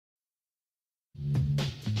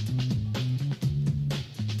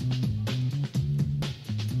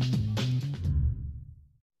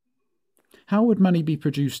How would money be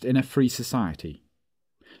produced in a free society?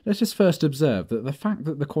 Let us first observe that the fact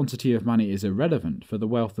that the quantity of money is irrelevant for the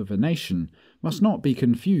wealth of a nation must not be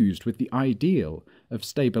confused with the ideal of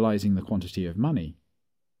stabilizing the quantity of money.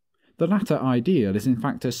 The latter ideal is in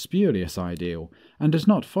fact a spurious ideal and does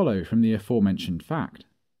not follow from the aforementioned fact.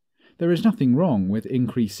 There is nothing wrong with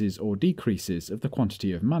increases or decreases of the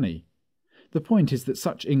quantity of money. The point is that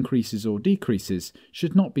such increases or decreases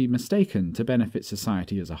should not be mistaken to benefit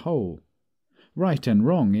society as a whole. Right and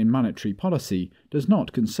wrong in monetary policy does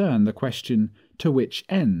not concern the question, to which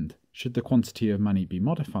end should the quantity of money be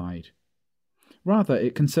modified? Rather,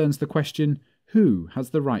 it concerns the question, who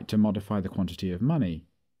has the right to modify the quantity of money?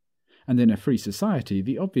 And in a free society,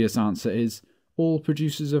 the obvious answer is, all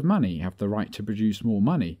producers of money have the right to produce more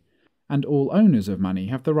money, and all owners of money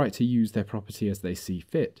have the right to use their property as they see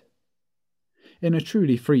fit. In a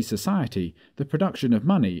truly free society, the production of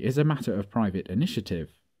money is a matter of private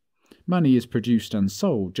initiative. Money is produced and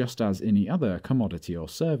sold just as any other commodity or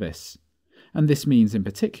service. And this means in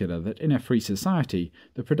particular that in a free society,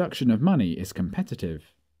 the production of money is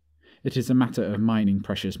competitive. It is a matter of mining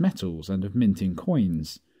precious metals and of minting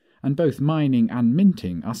coins, and both mining and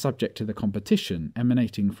minting are subject to the competition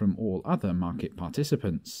emanating from all other market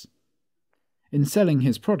participants. In selling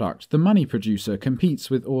his product, the money producer competes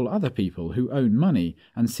with all other people who own money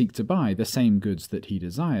and seek to buy the same goods that he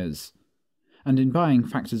desires. And in buying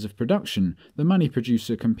factors of production, the money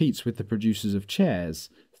producer competes with the producers of chairs,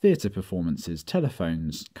 theatre performances,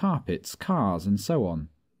 telephones, carpets, cars, and so on.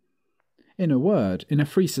 In a word, in a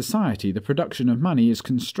free society the production of money is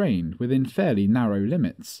constrained within fairly narrow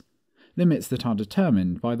limits that are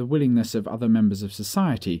determined by the willingness of other members of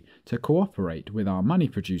society to cooperate with our money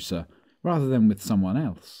producer rather than with someone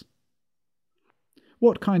else.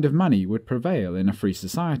 What kind of money would prevail in a free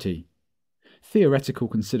society? Theoretical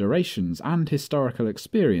considerations and historical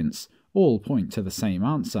experience all point to the same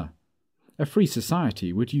answer. A free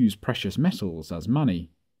society would use precious metals as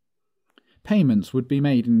money. Payments would be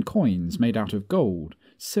made in coins made out of gold,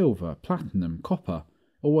 silver, platinum, copper,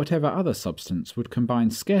 or whatever other substance would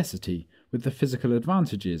combine scarcity with the physical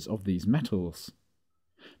advantages of these metals.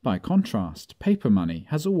 By contrast, paper money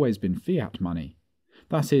has always been fiat money.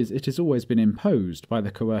 That is, it has always been imposed by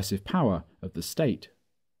the coercive power of the state.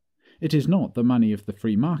 It is not the money of the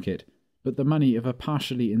free market, but the money of a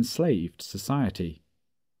partially enslaved society.